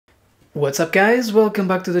What's up guys, welcome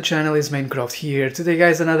back to the channel, it's Croft here. Today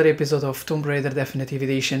guys, another episode of Tomb Raider Definitive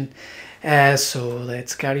Edition. So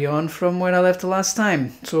let's carry on from where I left the last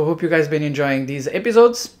time. So hope you guys been enjoying these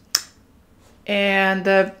episodes. And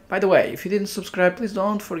by the way, if you didn't subscribe, please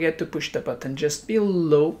don't forget to push the button just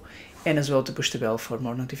below. And as well to push the bell for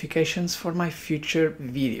more notifications for my future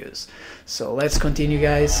videos. So let's continue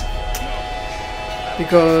guys,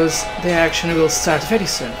 because the action will start very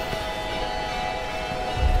soon.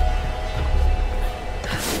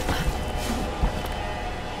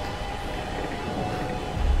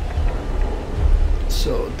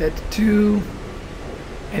 So that two,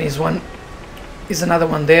 and is another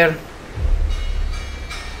one there.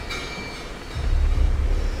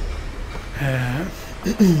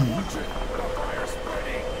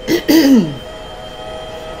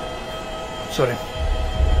 Sorry.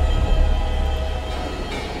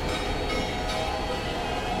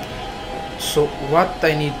 So what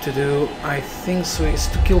I need to do, I think so, is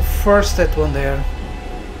to kill first that one there,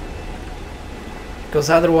 because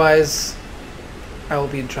otherwise I will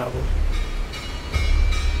be in trouble.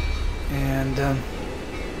 And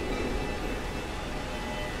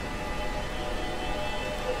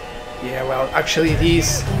yeah, well, actually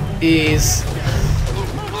this is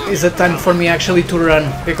a time for me actually to run,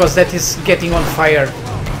 because that is getting on fire.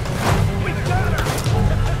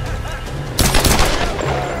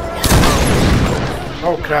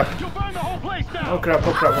 Oh crap. Oh crap, oh crap,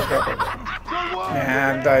 oh crap, oh crap.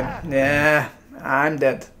 Yeah, I'm dead. Yeah, I'm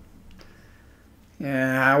dead.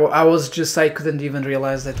 Yeah, I couldn't even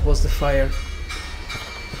realize that was the fire.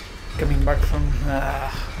 Coming back from,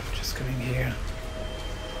 just coming here.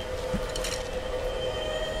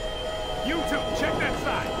 You two, check that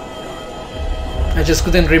side. I just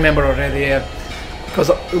couldn't remember already,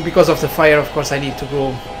 because of the fire, of course I need to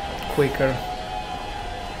go quicker.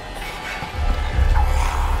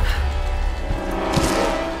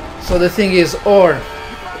 So the thing is, or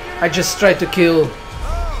I just try to kill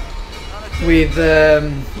with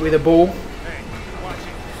a bow,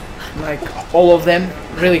 like all of them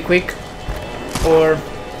really quick, or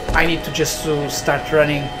I need to just start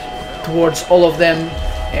running towards all of them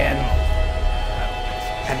and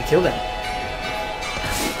kill them.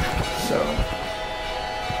 So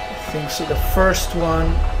I think so. The first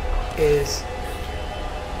one is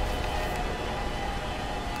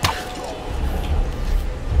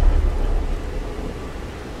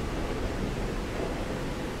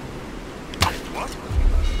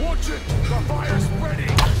Watch it! The fire's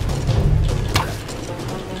spreading!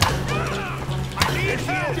 I need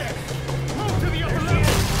help! Move to the upper level!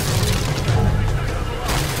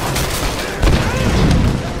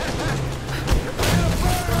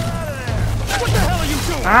 What the hell are you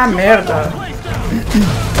doing? ah, merda!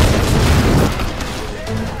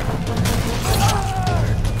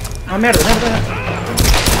 Ah, merda, merda!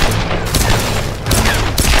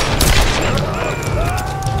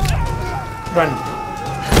 Run.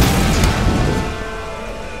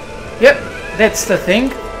 Yep, that's the thing.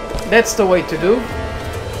 That's the way to do.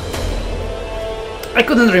 I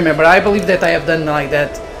couldn't remember. I believe that I have done like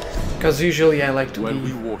that, because usually I like to When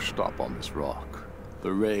we washed up on this rock,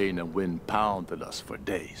 the rain and wind pounded us for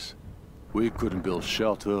days. We couldn't build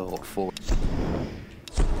shelter or fort.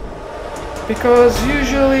 Because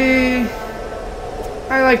usually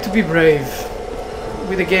I like to be brave.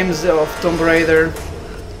 With the games of Tomb Raider,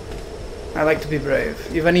 I like to be brave,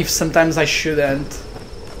 even if sometimes I shouldn't,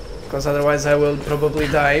 because otherwise I will probably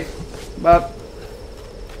die, but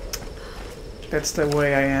that's the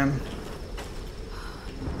way I am.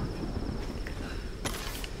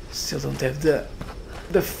 Still don't have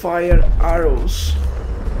the fire arrows.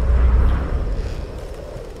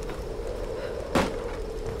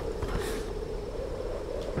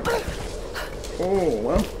 Oh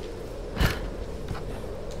well.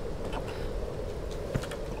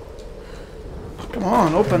 Come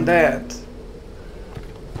on, open that.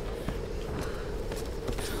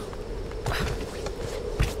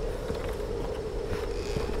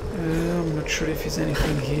 I'm not sure if there's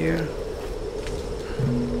anything here.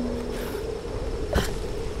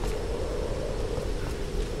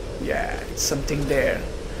 Yeah, it's something there.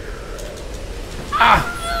 Ah!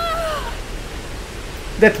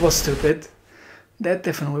 That was stupid. That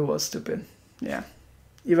definitely was stupid. Yeah.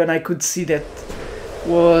 Even I could see that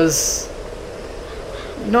was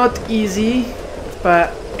not easy,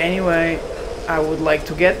 but anyway, I would like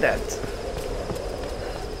to get that.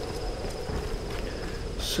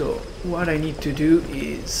 So what I need to do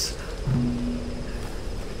is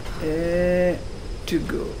to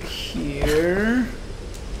go here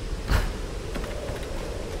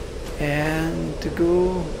and to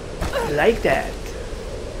go like that.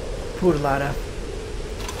 Poor Lara.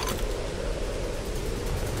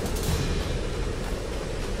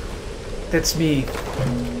 That's me.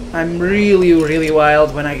 I'm really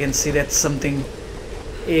wild when I can see that something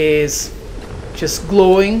is just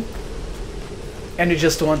glowing and you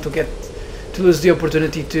just want to lose the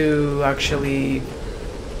opportunity to actually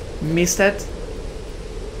miss that.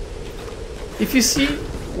 If you see,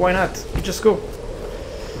 why not? You just go.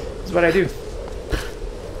 That's what I do.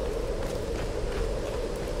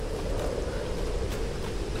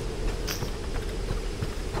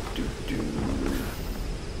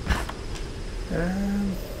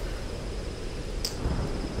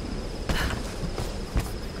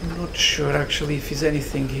 I'm not sure actually if there's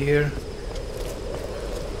anything here.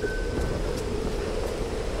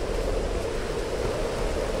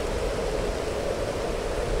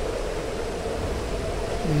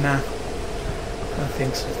 Nah, I don't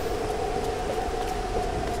think so.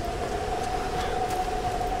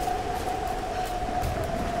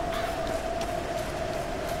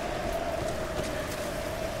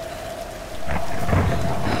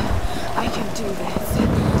 I can do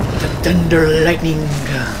this. The thunder lightning.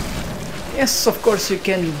 Yes, of course you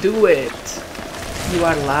can do it. You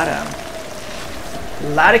are Lara.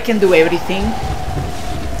 Lara can do everything.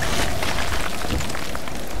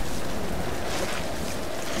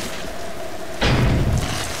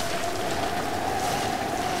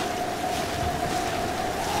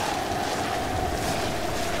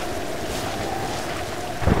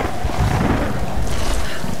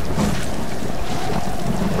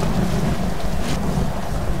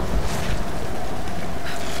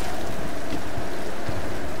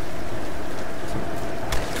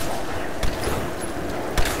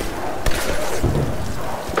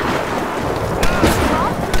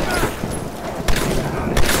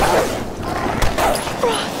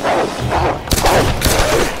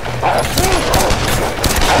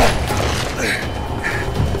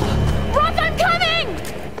 Roth, I'm coming!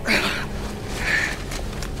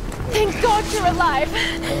 Thank God you're alive.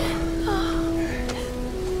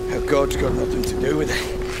 Now, God's got nothing to do with it.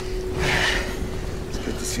 It's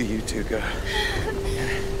good to see you two go.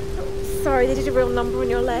 Sorry, they did a real number on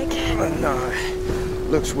your leg. No,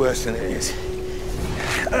 looks worse than it is.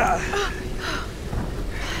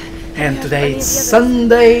 And today it's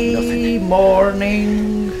Sunday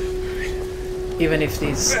morning. Even if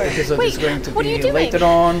this episode is going to what are you be doing? later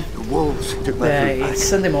on, The wolves took my food back. it's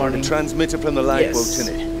Sunday morning. The transmitter from the lifeboat's Yes.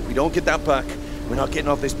 in it. If we don't get that back, we're not getting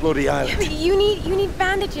off this bloody island. But you need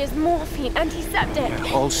bandages, morphine,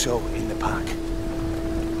 antiseptic. Also in the pack.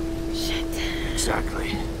 Shit.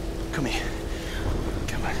 Exactly. Come here.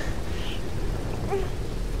 Come on.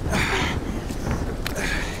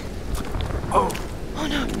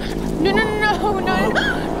 Oh no.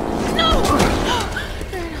 No!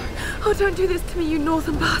 Oh, don't do this to me, you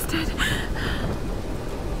northern bastard.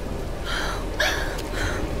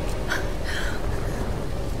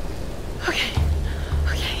 Okay.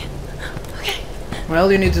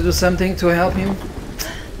 Well, you need to do something to help him.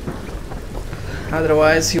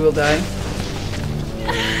 Otherwise, he will die.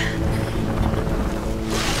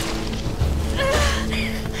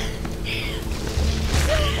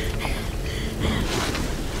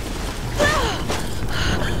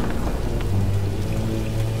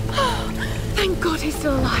 Thank God he's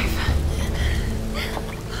still alive.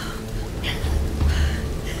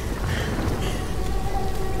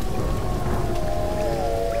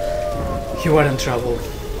 You are in trouble.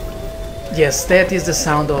 Yes, that is the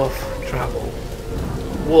sound of trouble.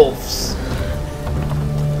 Wolves.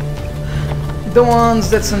 The ones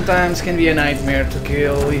that sometimes can be a nightmare to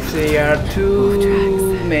kill if they are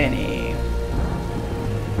too many.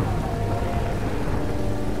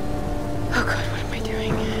 Oh God, what am I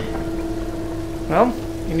doing? Well,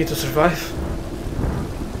 you need to survive.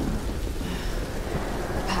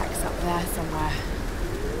 The pack's up there somewhere.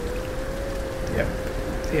 Yep.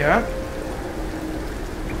 Yeah.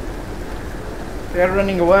 They are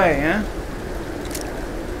running away, eh?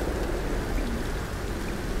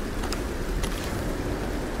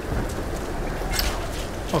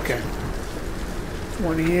 Okay.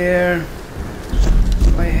 One here.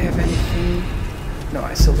 Do I have anything? No,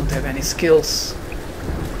 I still don't have any skills.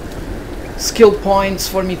 Skill points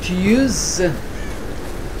for me to use.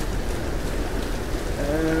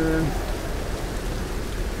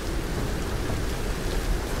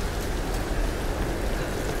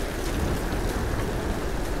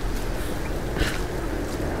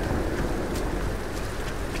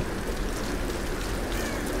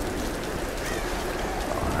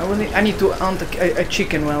 I need to hunt a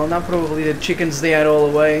chicken. Well, now probably the chickens, they are all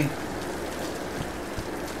away.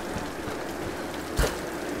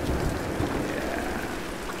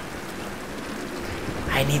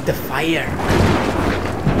 I need the fire.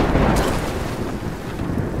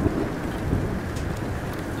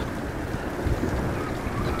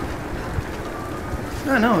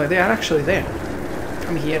 Oh no, they are actually there.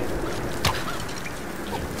 Come here.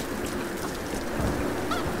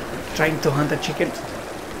 Trying to hunt a chicken.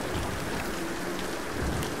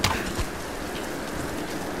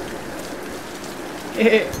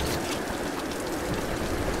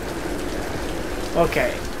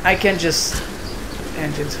 Okay, I can just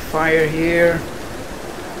end into fire here.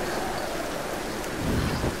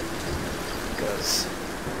 Because...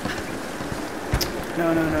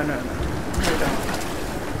 No. Hold on.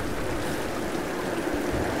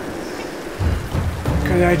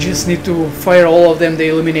 Okay, I just need to fire all of them, the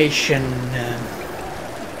illumination.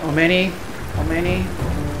 How many? How many?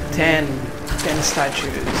 10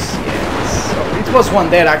 statues, yes. So it was one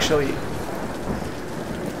there actually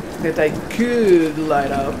that I could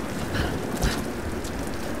light up.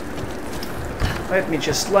 Let me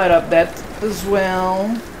just light up that as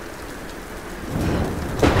well.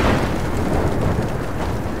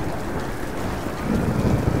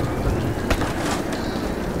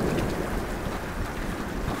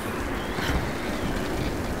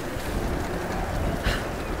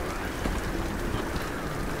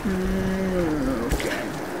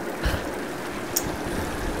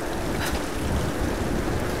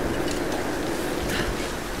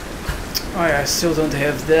 I still don't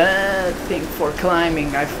have that thing for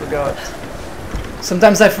climbing, I forgot.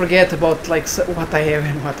 Sometimes I forget about like what I have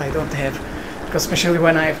and what I don't have. Because especially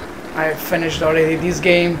when I finished already this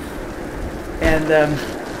game and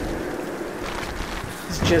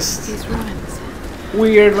it's just These ruins.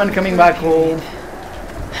 Weird when coming back home.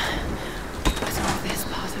 Was all this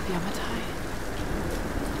part of Yamatai?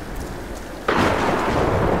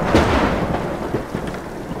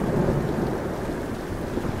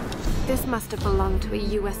 This must have belonged to a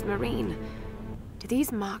US Marine. Do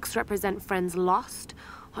these marks represent friends lost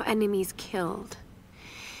or enemies killed?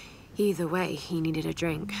 Either way, he needed a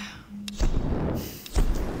drink.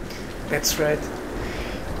 That's right.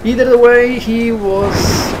 Either way, he was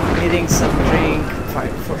needing some drink,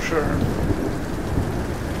 for sure.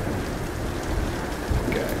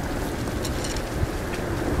 Okay.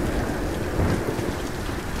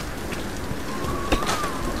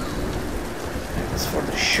 That's for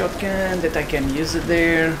the shotgun, that I can use it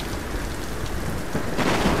there.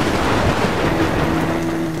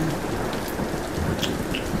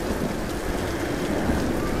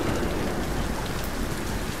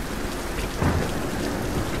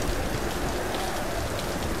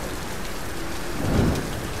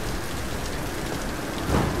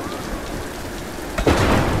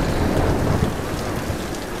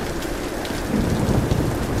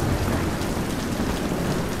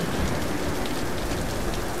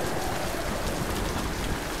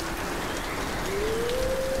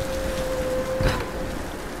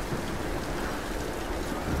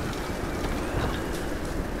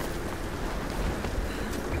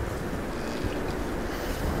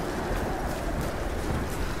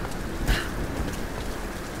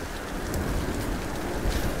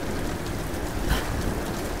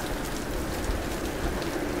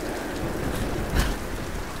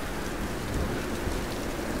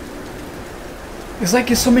 It's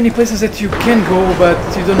like so many places that you can go, but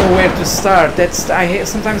you don't know where to start.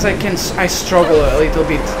 Sometimes I struggle a little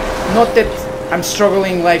bit. Not that I'm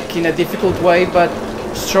struggling like in a difficult way, but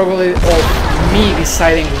struggling of me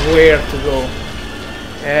deciding where to go.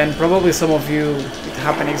 And probably some of you it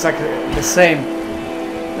happened exactly the same.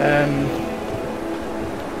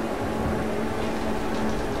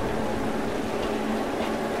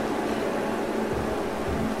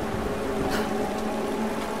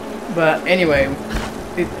 But anyway,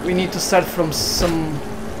 we need to start from some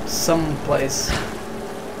place.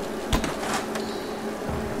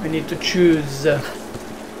 We need to choose.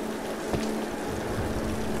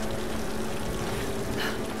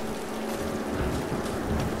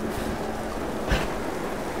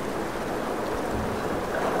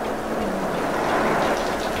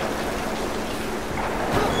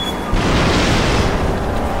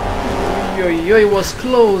 Yo, it was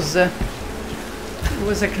close. It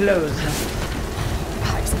was a close.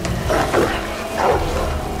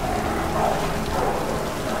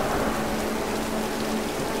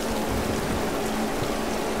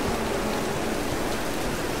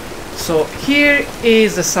 So here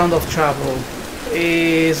is the sound of travel.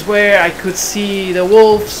 Is where I could see the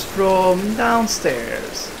wolves from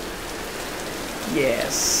downstairs.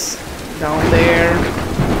 Yes, down there.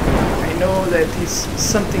 I know that is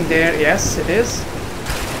something there. Yes, it is.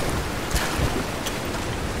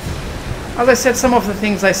 As I said, some of the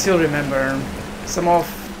things I still remember. Some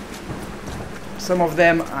of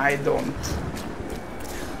them I don't.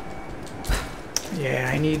 Yeah,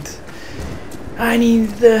 I need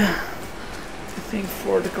the thing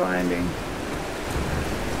for the climbing.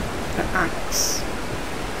 The axe.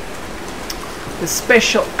 The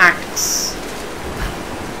special axe.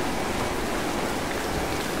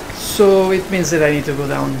 So it means that I need to go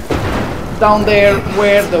down there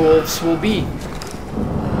where the wolves will be.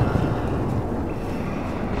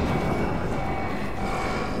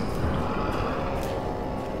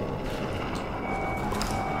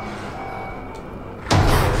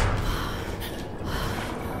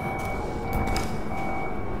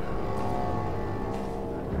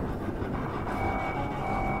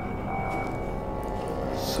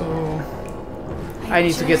 I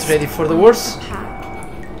need to get ready for the worst.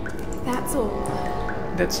 That's all.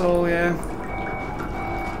 That's all, yeah.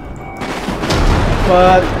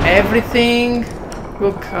 But everything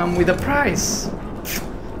will come with a price.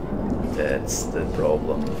 That's the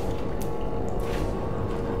problem.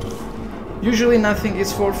 Usually nothing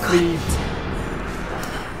is for free.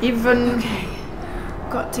 Even... Okay.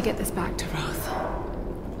 Got to get this back to Roth.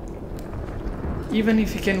 Even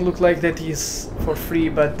if it can look like that is for free,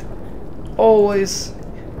 but always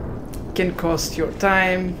can cost your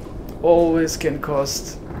time, always can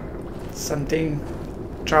cost something,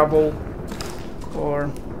 trouble or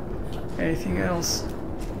anything else.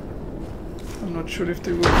 I'm not sure if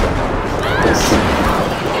they will come out. Yes.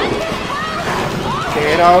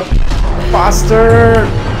 Get out faster!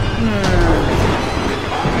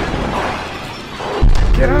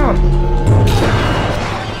 Get out!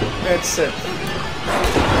 That's it.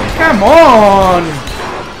 Come on!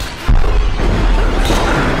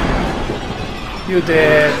 You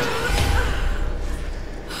dead.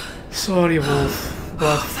 Sorry, Wolf,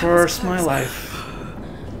 but first my life.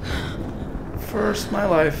 First my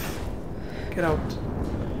life. Get out.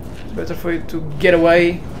 Better for you to get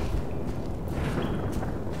away.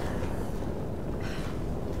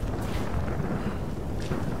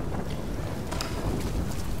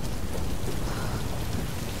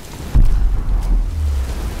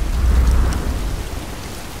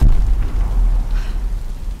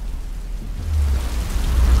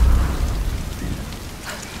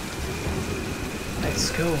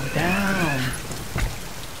 Let's go down.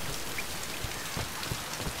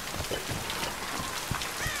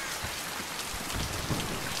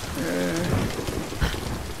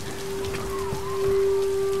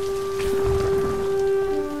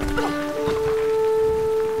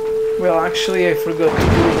 Well, actually, I forgot to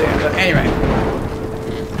do that. But anyway,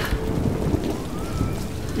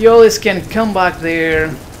 you always can come back there.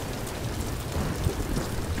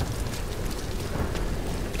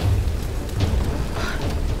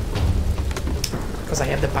 Because I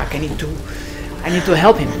have the pack, I need to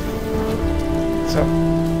help him. So.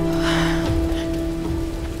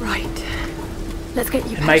 Right. Let's get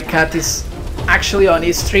you. And my cat is actually on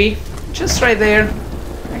his tree, just right there.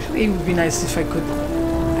 Actually, it would be nice if I could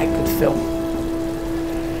film.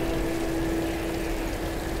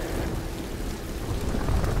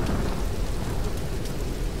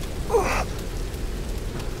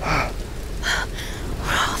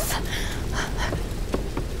 Roth.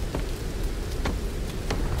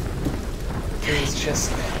 He's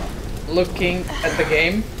just looking at the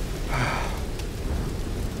game.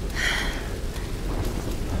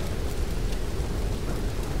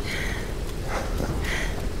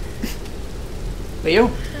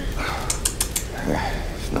 Leo?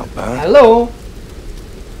 It's not bad. Hello?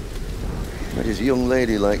 Where does a young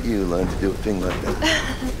lady like you learn to do a thing like that?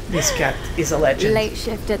 This cat is a legend. Late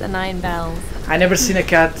shift at the 9 Bells. I never seen a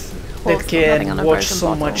cat that Also having on can a watch broken so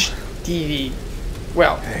bottle. much TV.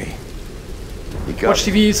 Well, Hey, you got watch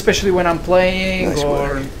it. TV especially when I'm playing, Nice or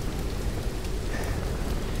work.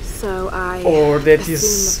 So I Or that assume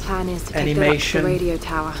is the plan is to animation. take the radio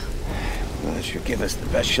tower. Well, it should give us the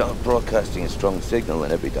best shot of broadcasting a strong signal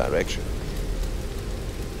in every direction.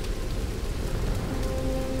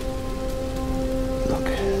 Look,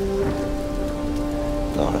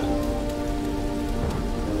 Lara,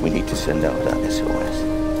 we need to send out that SOS.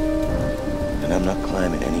 And I'm not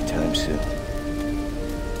climbing anytime soon.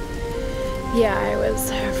 Yeah, I was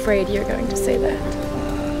afraid you were going to say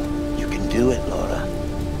that. You can do it, Lara.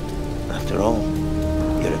 After all,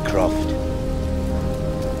 you're a Croft.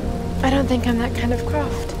 I don't think I'm that kind of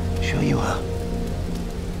Croft. Sure you are.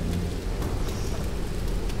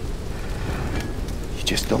 You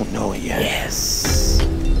just don't know it yet. yes,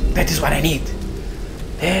 that is what I need.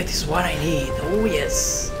 That is what I need. Oh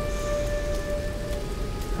yes.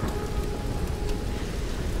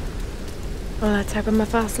 Well, let's hope I'm a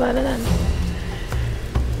fast learner then.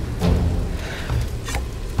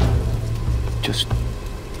 Just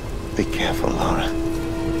be careful, Lara.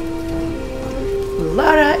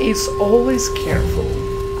 Lara is always careful.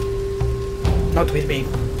 Not with me.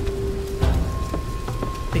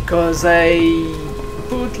 Because I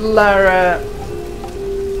put Lara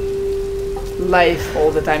life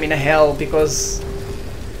all the time in a hell, because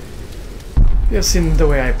you've seen the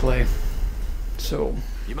way I play. So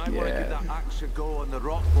You might want to yeah. give that axe a go on the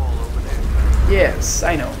rock wall over there. Yes,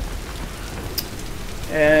 I know.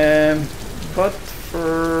 But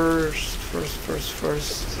first,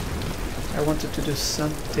 I wanted to do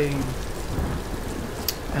something.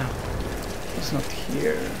 Oh, he's not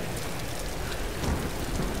here.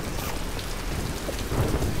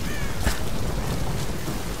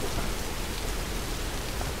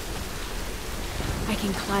 I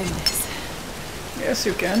can climb this. Yes,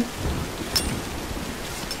 you can.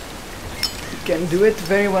 You can do it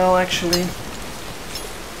very well, actually.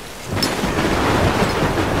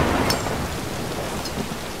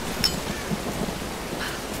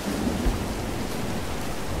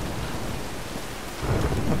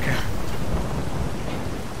 Okay.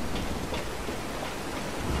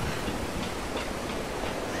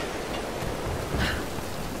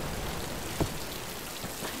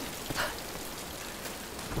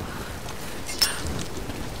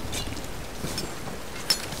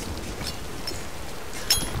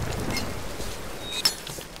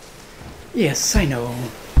 Yes, I know.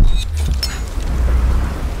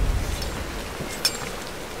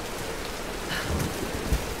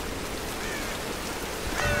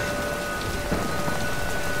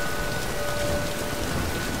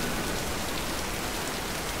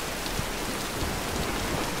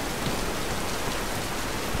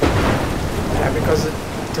 Yeah, because the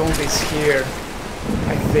tomb is here.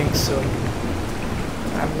 I think so.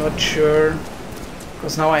 I'm not sure.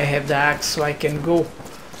 Because now I have the axe, so I can go.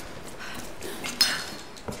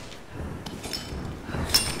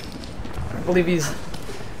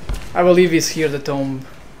 I believe he's here, the tomb.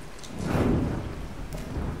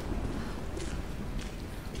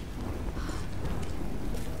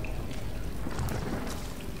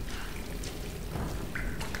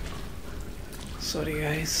 Sorry,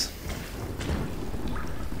 guys.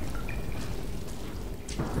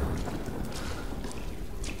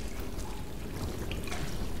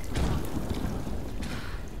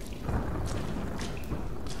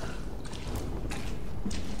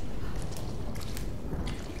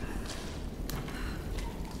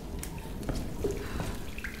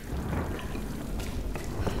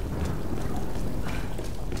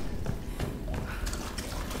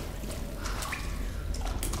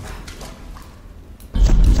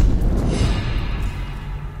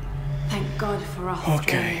 God for us.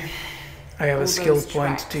 Okay. I have a skill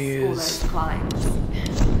point to use. All those climbs.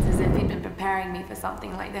 It's as if he'd been preparing me for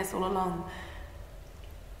something like this all along.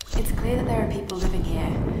 It's clear that there are people living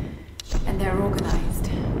here, and they're organized.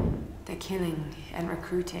 They're killing and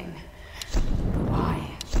recruiting. But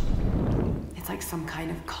why? It's like some kind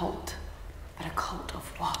of cult. But a cult of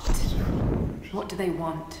what? What do they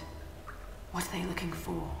want? What are they looking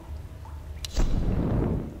for?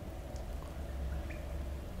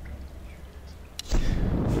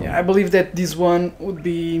 Yeah, I believe that this one would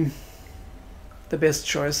be the best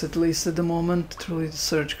choice, at least at the moment. Truly, the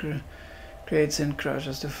search creates and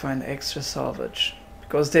crushes to find extra salvage,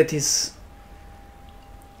 because that is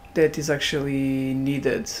actually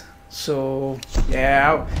needed. So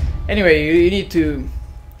yeah. Anyway, you need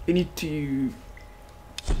to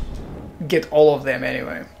get all of them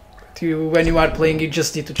anyway. When you are playing, you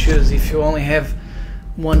just need to choose. If you only have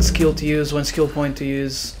one skill to use, one skill point to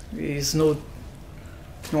use, is no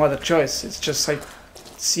other choice. It's just like,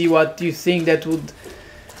 see what you think that would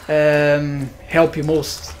help you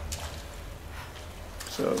most.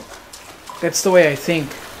 So that's the way I think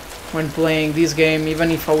when playing this game,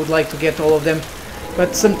 even if I would like to get all of them.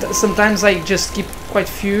 But sometimes I just keep quite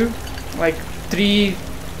few, like 3,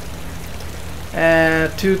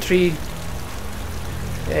 2, 3.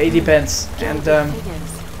 It depends. And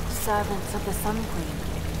servants of the Sun Queen.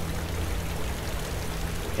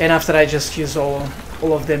 And after I just use all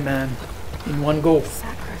of them in one go.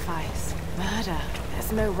 Sacrifice, murder.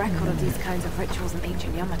 There's no record of these kinds of rituals in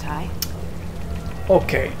ancient Yamatai.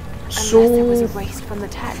 Okay, Unless so it was erased from the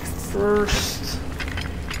texts. first.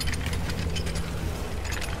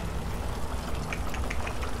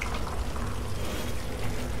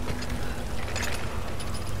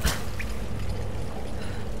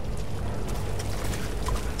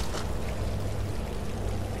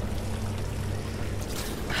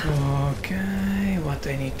 Okay, what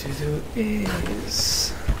I need to do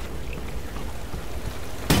is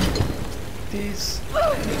this.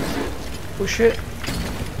 Push it.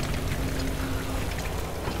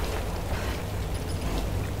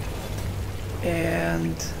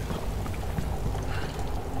 And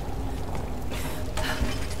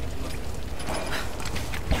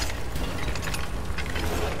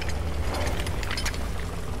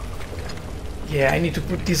yeah, I need to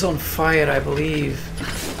put this on fire, I believe.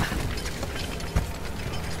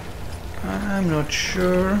 I'm not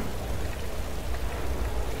sure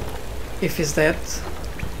if it's that.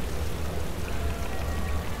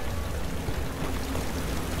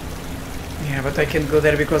 Yeah, but I can't go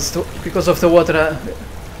there because of the water.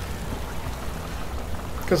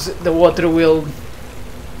 Because the water will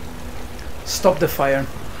stop the fire.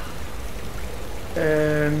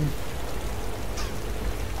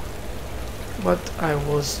 What I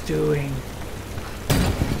was doing.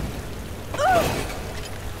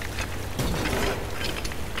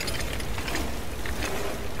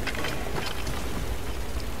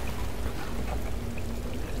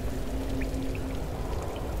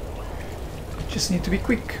 Just need to be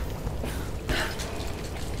quick.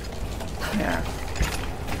 Yeah,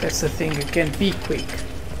 that's the thing, you can't be quick.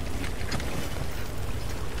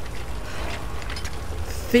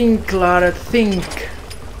 Think, Lara, think.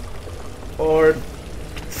 Or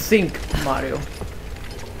think, Mario.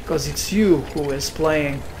 Because it's you who is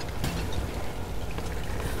playing.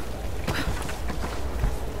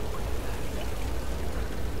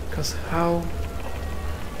 Because how...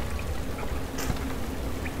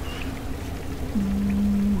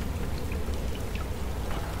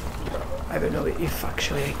 I don't know if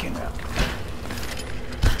actually I can...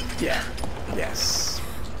 Yeah, yes.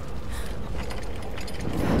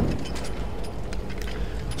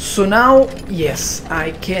 So now, yes,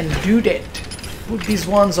 I can do that. Put these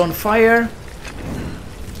ones on fire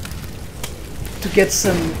to get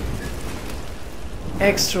some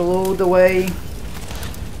extra load away.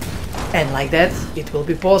 And like that, it will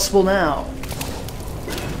be possible now.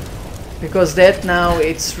 Because that now,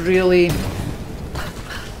 it's really...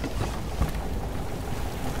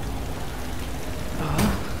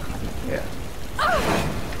 yeah.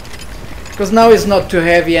 Because now it's not too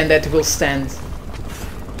heavy and that will stand.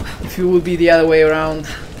 If it would be the other way around,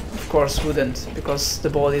 of course wouldn't, because the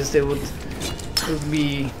bodies they would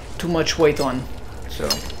be too much weight on. So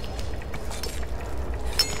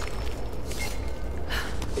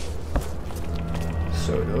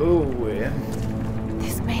oh yeah.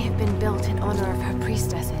 This may have been built in honor of her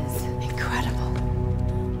priestesses. Incredible.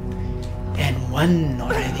 And one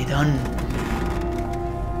already done.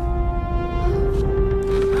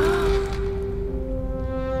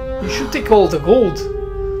 You should take all the gold.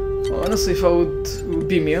 Honestly, if it would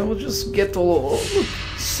be me, I would just get all look,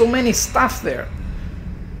 so many stuff there.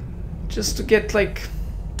 Just to get like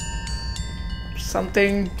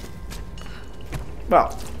something,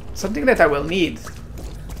 well, something that I will need.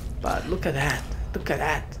 But look at that, look at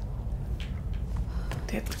that.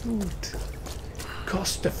 That would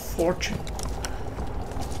cost a fortune.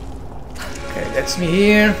 Okay, that's me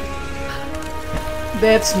here.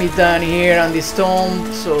 That's me done here on this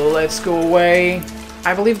tomb, so let's go away.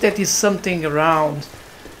 I believe that is something around.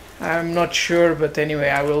 I'm not sure, but anyway,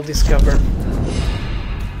 I will discover.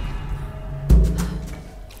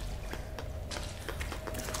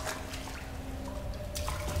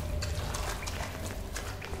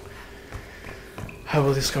 I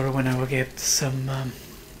will discover when I will get some...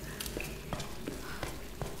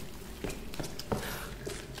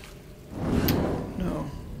 no.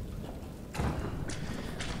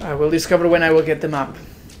 I will discover when I will get the map.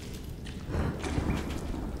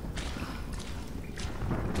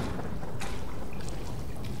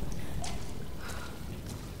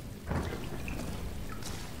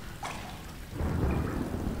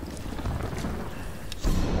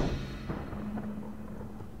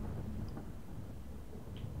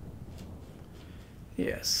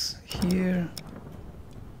 Yes, here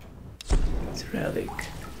it's relic.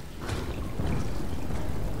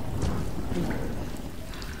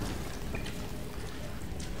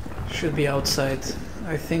 Should be outside.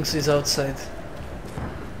 I think she's outside.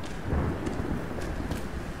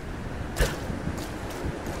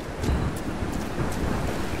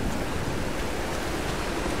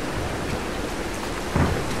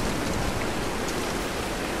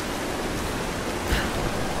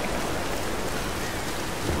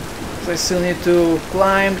 I still need to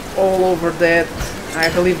climb all over that.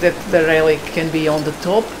 I believe that the relic can be on the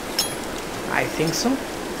top. I think so.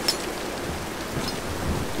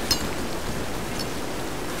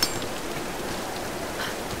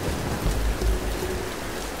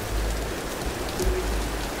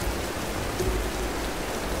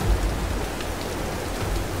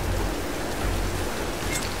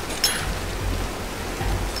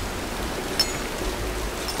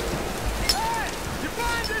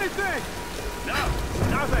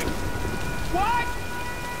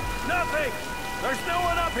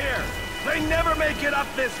 get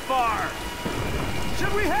up this far?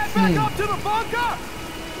 Should we head back up to the bunker?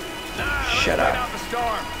 Nah, Shut let's up. wait out the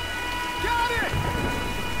storm. Got it!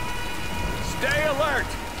 Stay alert.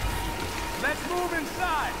 Let's move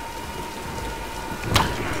inside.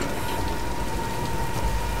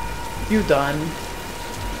 You done.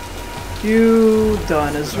 You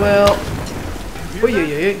done as well. Oi, oi,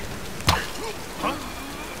 oi, oi.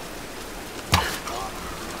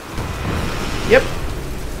 Yep.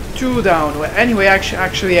 2 down. Well, anyway,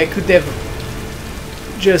 actually I could have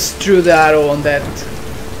just threw the arrow on that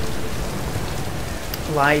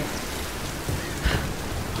light.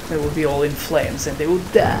 They would be all in flames and they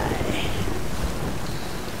would die.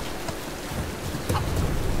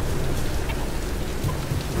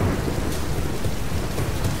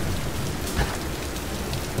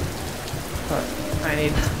 I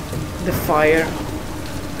need the fire.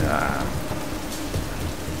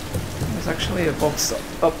 There's actually a box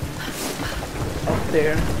up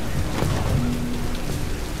there.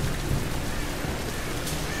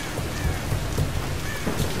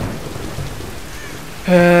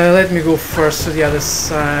 Let me go first to the other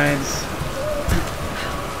side.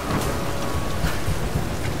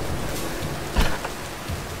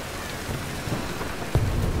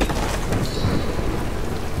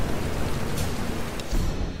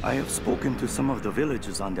 I have spoken to some of the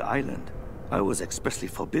villagers on the island. I was expressly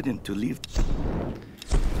forbidden to leave.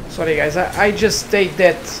 Sorry guys, I just take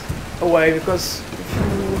that away because if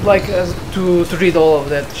you would like us to read all of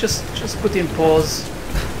that, just put in pause.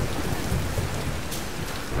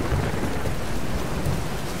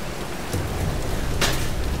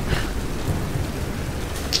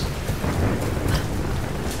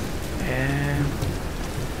 And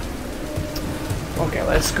okay,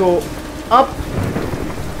 let's go up.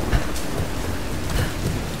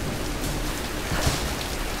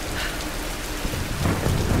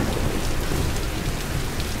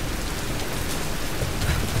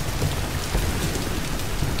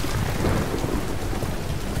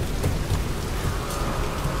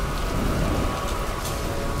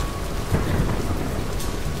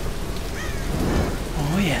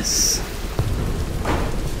 Yes.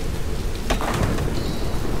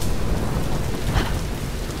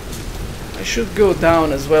 I should go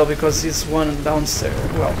down as well because it's one downstairs.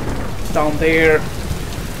 Well, down there.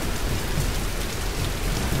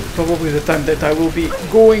 Probably the time that I will be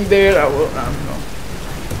going there, I will. I don't know.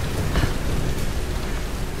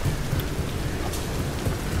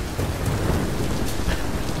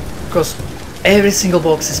 Because every single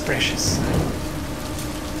box is precious.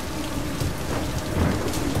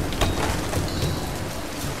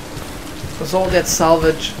 Because all that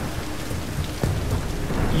salvage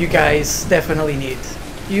you guys definitely need.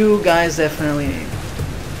 You guys definitely need.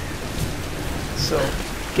 So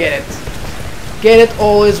get it. Get it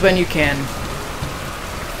always when you can.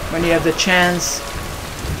 When you have the chance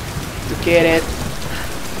to get it.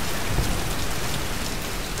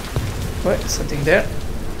 What? Something there.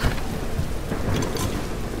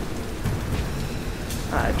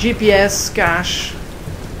 GPS cache.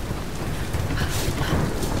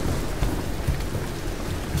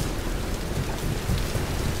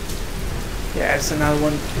 Yeah, it's another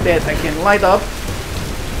one that I can light up.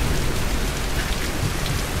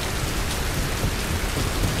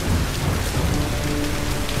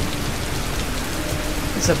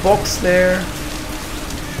 There's a box there.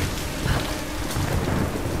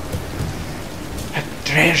 A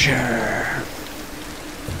treasure.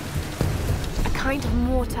 A kind of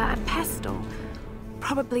mortar and pestle,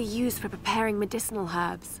 probably used for preparing medicinal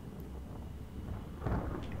herbs.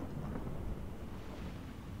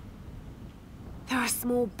 There are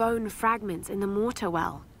small bone fragments in the mortar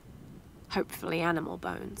well. Hopefully animal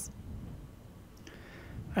bones.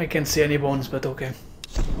 I can't see any bones, but okay.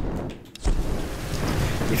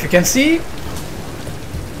 If you can see,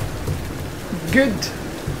 good.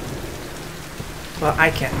 Well,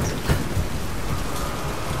 I can't.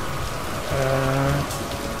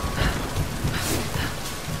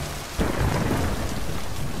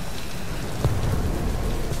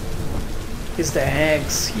 Is the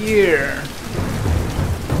eggs here?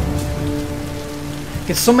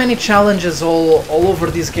 It's so many challenges all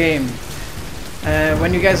over this game.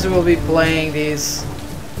 When you guys will be playing this,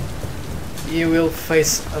 you will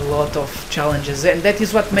face a lot of challenges, and that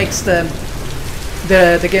is what makes the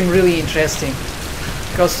game really interesting.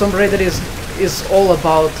 Because Tomb Raider is all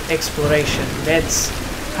about exploration. That's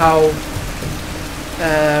how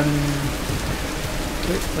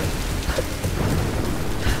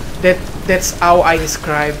that's how I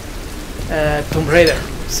describe Tomb Raider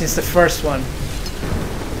since the first one.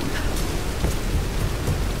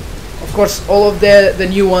 Of course, all of the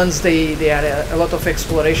new ones, they had a lot of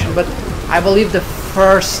exploration, but I believe the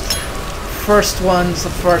first one,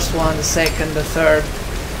 the second, the third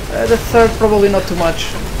probably not too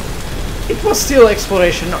much. It was still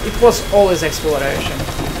exploration. No, it was always exploration,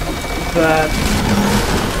 but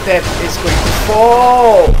that is going to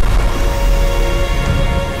fall.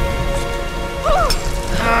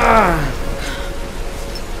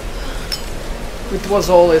 It was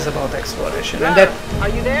always about exploration, Lara, and that. are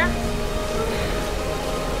you there?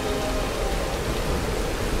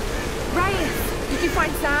 Ryan, did you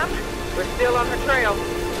find Sam? We're still on her trail.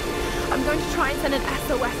 I'm going to try and send an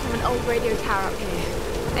SOS from an old radio tower up here.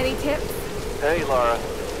 Any tips? Hey, Lara.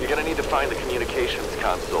 You're gonna need to find the communications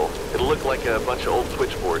console. It'll look like a bunch of old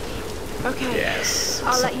switchboards. Okay. Yes.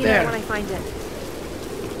 I'll let you know when I find it.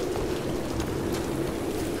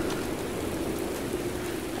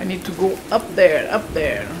 I need to go up there, up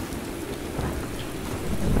there.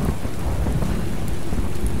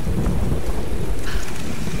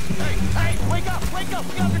 Hey, wake up, we got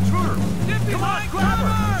an intruder. Get behind, grab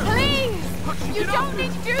her. Please! You don't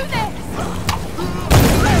need to do this!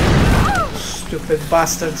 Stupid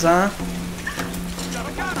bastards, huh?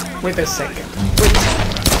 Wait a second. Wait.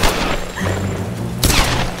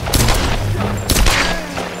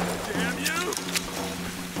 Damn you!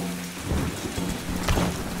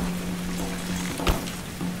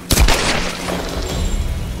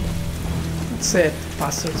 That's it,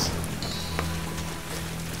 bastards.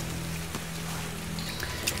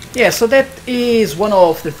 Yeah, so that is one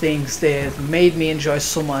of the things that made me enjoy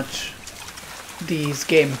so much this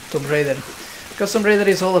game, Tomb Raider. Because Tomb Raider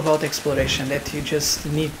is all about exploration, that you just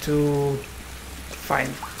need to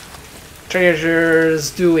find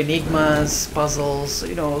treasures, do enigmas, puzzles,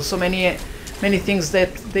 you know, so many things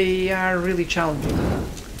that they are really challenging.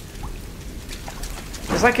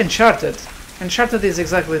 It's like Uncharted. Uncharted is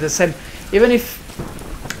exactly the same. Even if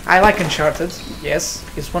I like Uncharted, yes,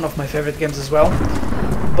 it's one of my favorite games as well.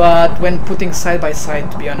 But when putting side by side,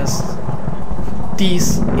 to be honest,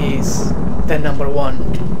 this is the #1.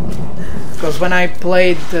 Because when I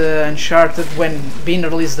played Uncharted, when being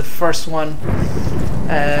released the first one,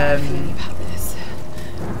 I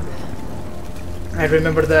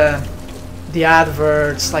remember the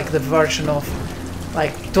adverts, like the version of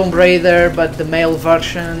like Tomb Raider, but the male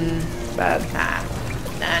version. But nah,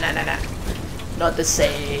 not the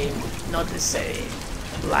same, not the same.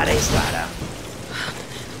 Lara is Lara.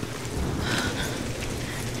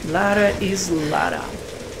 Lara is Lara.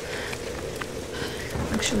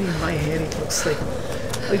 Actually, in my head it looks like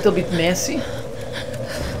a little bit messy.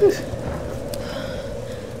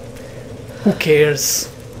 Who cares?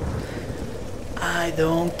 I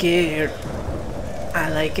don't care. I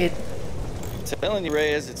like it. Telling you,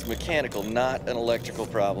 Reyes, it's mechanical, not an electrical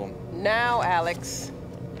problem. Now, Alex.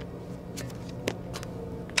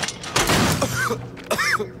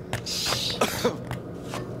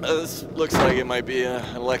 This looks like it might be an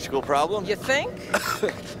electrical problem. You think?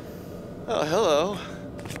 Oh, hello.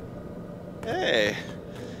 Hey,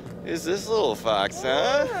 who's this little fox,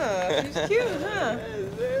 huh? Ah, she's cute, huh?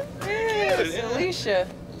 Yes, Alicia.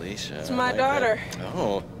 Alicia. It's my daughter.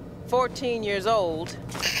 Oh. 14 years old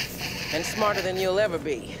and smarter than you'll ever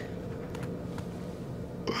be.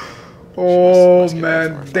 Oh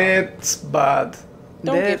man, that's bad.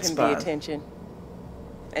 Don't That's give him bad. the attention.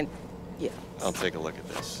 And yeah. I'll take a look at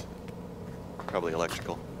this. Probably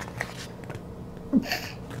electrical.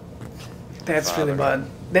 That's really bad.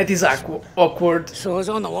 That is awkward. So I was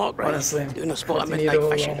on the walk, right? Honestly. Doing a spot of Continue midnight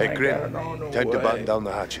to- fishing. oh Hey, my Grim, God, no time to way. button down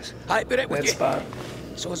the hatches. I'd be right with That's you. bad.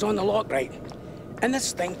 So I was on the lock, right? And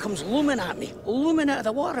this thing comes looming at me. Looming out of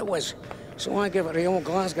the water it was. So I give it a old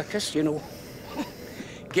Glasgow kiss, you know.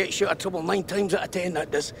 Gets you out of trouble 9 times out of 10,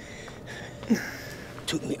 that does.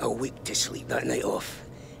 Took me a week to sleep that night off.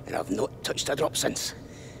 And I've not touched a drop since.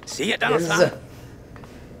 See you at dinner, This is fam.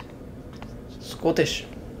 Scottish.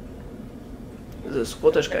 This is a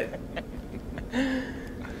Scottish guy.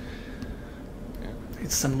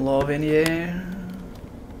 It's some love in here.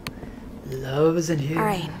 Love is in here.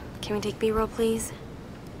 Alright, can we take B-roll, please?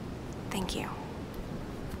 Thank you.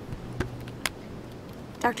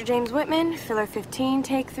 Dr. James Whitman, filler 15,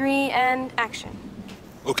 take 3, and action.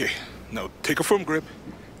 Okay, now take a firm grip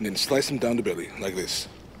and then slice him down the belly, like this.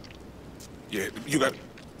 Yeah, you got...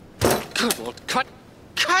 Good Lord, cut!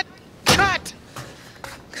 Cut! Cut!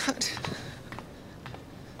 Cut!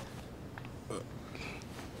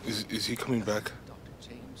 Is he coming back?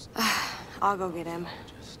 I'll go get him.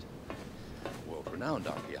 World-renowned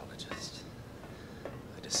archaeologist.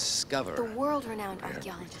 I discover The world-renowned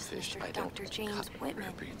archaeologist, fish. Mr. I don't Dr. James cut Whitman.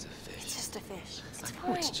 rare breeds of fish. It's just a fish. It's I know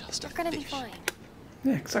fine. it's just a You're gonna be fish. fine.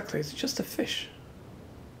 Yeah, exactly. It's just a fish.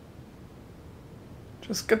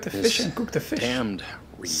 Just get the fish and cook the fish. Damned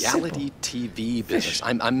reality TV business.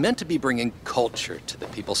 I'm meant to be bringing culture to the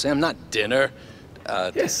people, Sam, not dinner.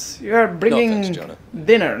 Yes, you are bringing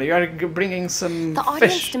dinner. You are bringing some The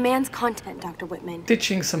audience fish. demands content, Dr. Whitman.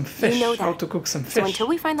 Teaching some fish, You know that. how to cook some So fish. until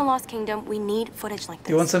we find the Lost Kingdom, we need footage like this.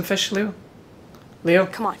 Do you want some fish, Leo? Leo?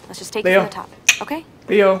 Come on, let's just take Leo. it from the top, okay?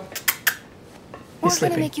 Leo. We're He's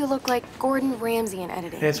gonna sleeping. make you look like Gordon Ramsay in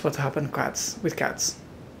editing. That's what happened with cats.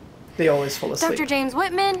 They always fall asleep. Dr. James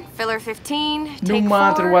Whitman, filler 15, No take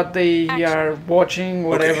matter 4. what they are watching,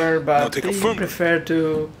 whatever, Now but take a they firm prefer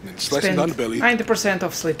to slicing spend down the belly. 90%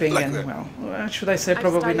 of sleeping Like and, that. well, should I say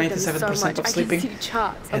probably 97% of sleeping. I can see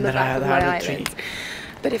charts on And the then I back had of a my tree. eyelids.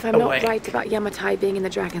 But if I'm away. not right about Yamatai being in the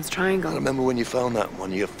Dragon's Triangle... I remember when you found that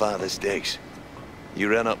one of your father's digs. You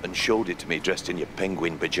ran up and showed it to me dressed in your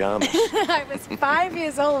penguin pajamas. I was 5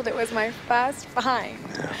 years old. It was my first find.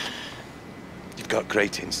 Yeah. You've got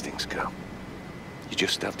great instincts, girl. You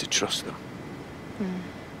just have to trust them.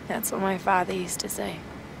 That's what my father used to say.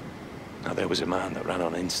 Now, there was a man that ran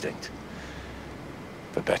on instinct.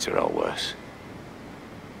 For better or worse.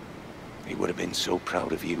 He would have been so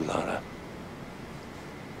proud of you, Lara.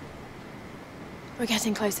 We're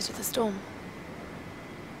getting closer to the storm.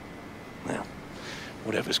 Well,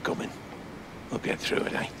 whatever's coming, we'll get through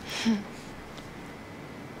it, eh?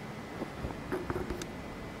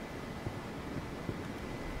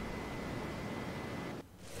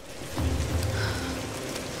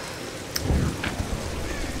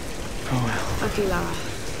 Oh well. Okay, Lara.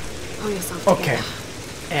 Pull yourself Okay. together.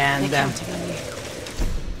 And They're counting on you.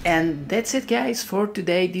 and that's it, guys, for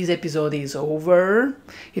today. This episode is over.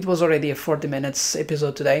 It was already a 40 minutes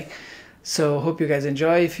episode today. So hope you guys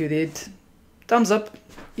enjoy. If you did, thumbs up.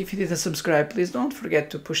 If you didn't subscribe, please don't forget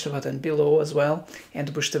to push the button below as well and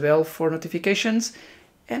to push the bell for notifications.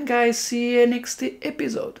 And guys, see you next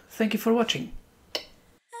episode. Thank you for watching.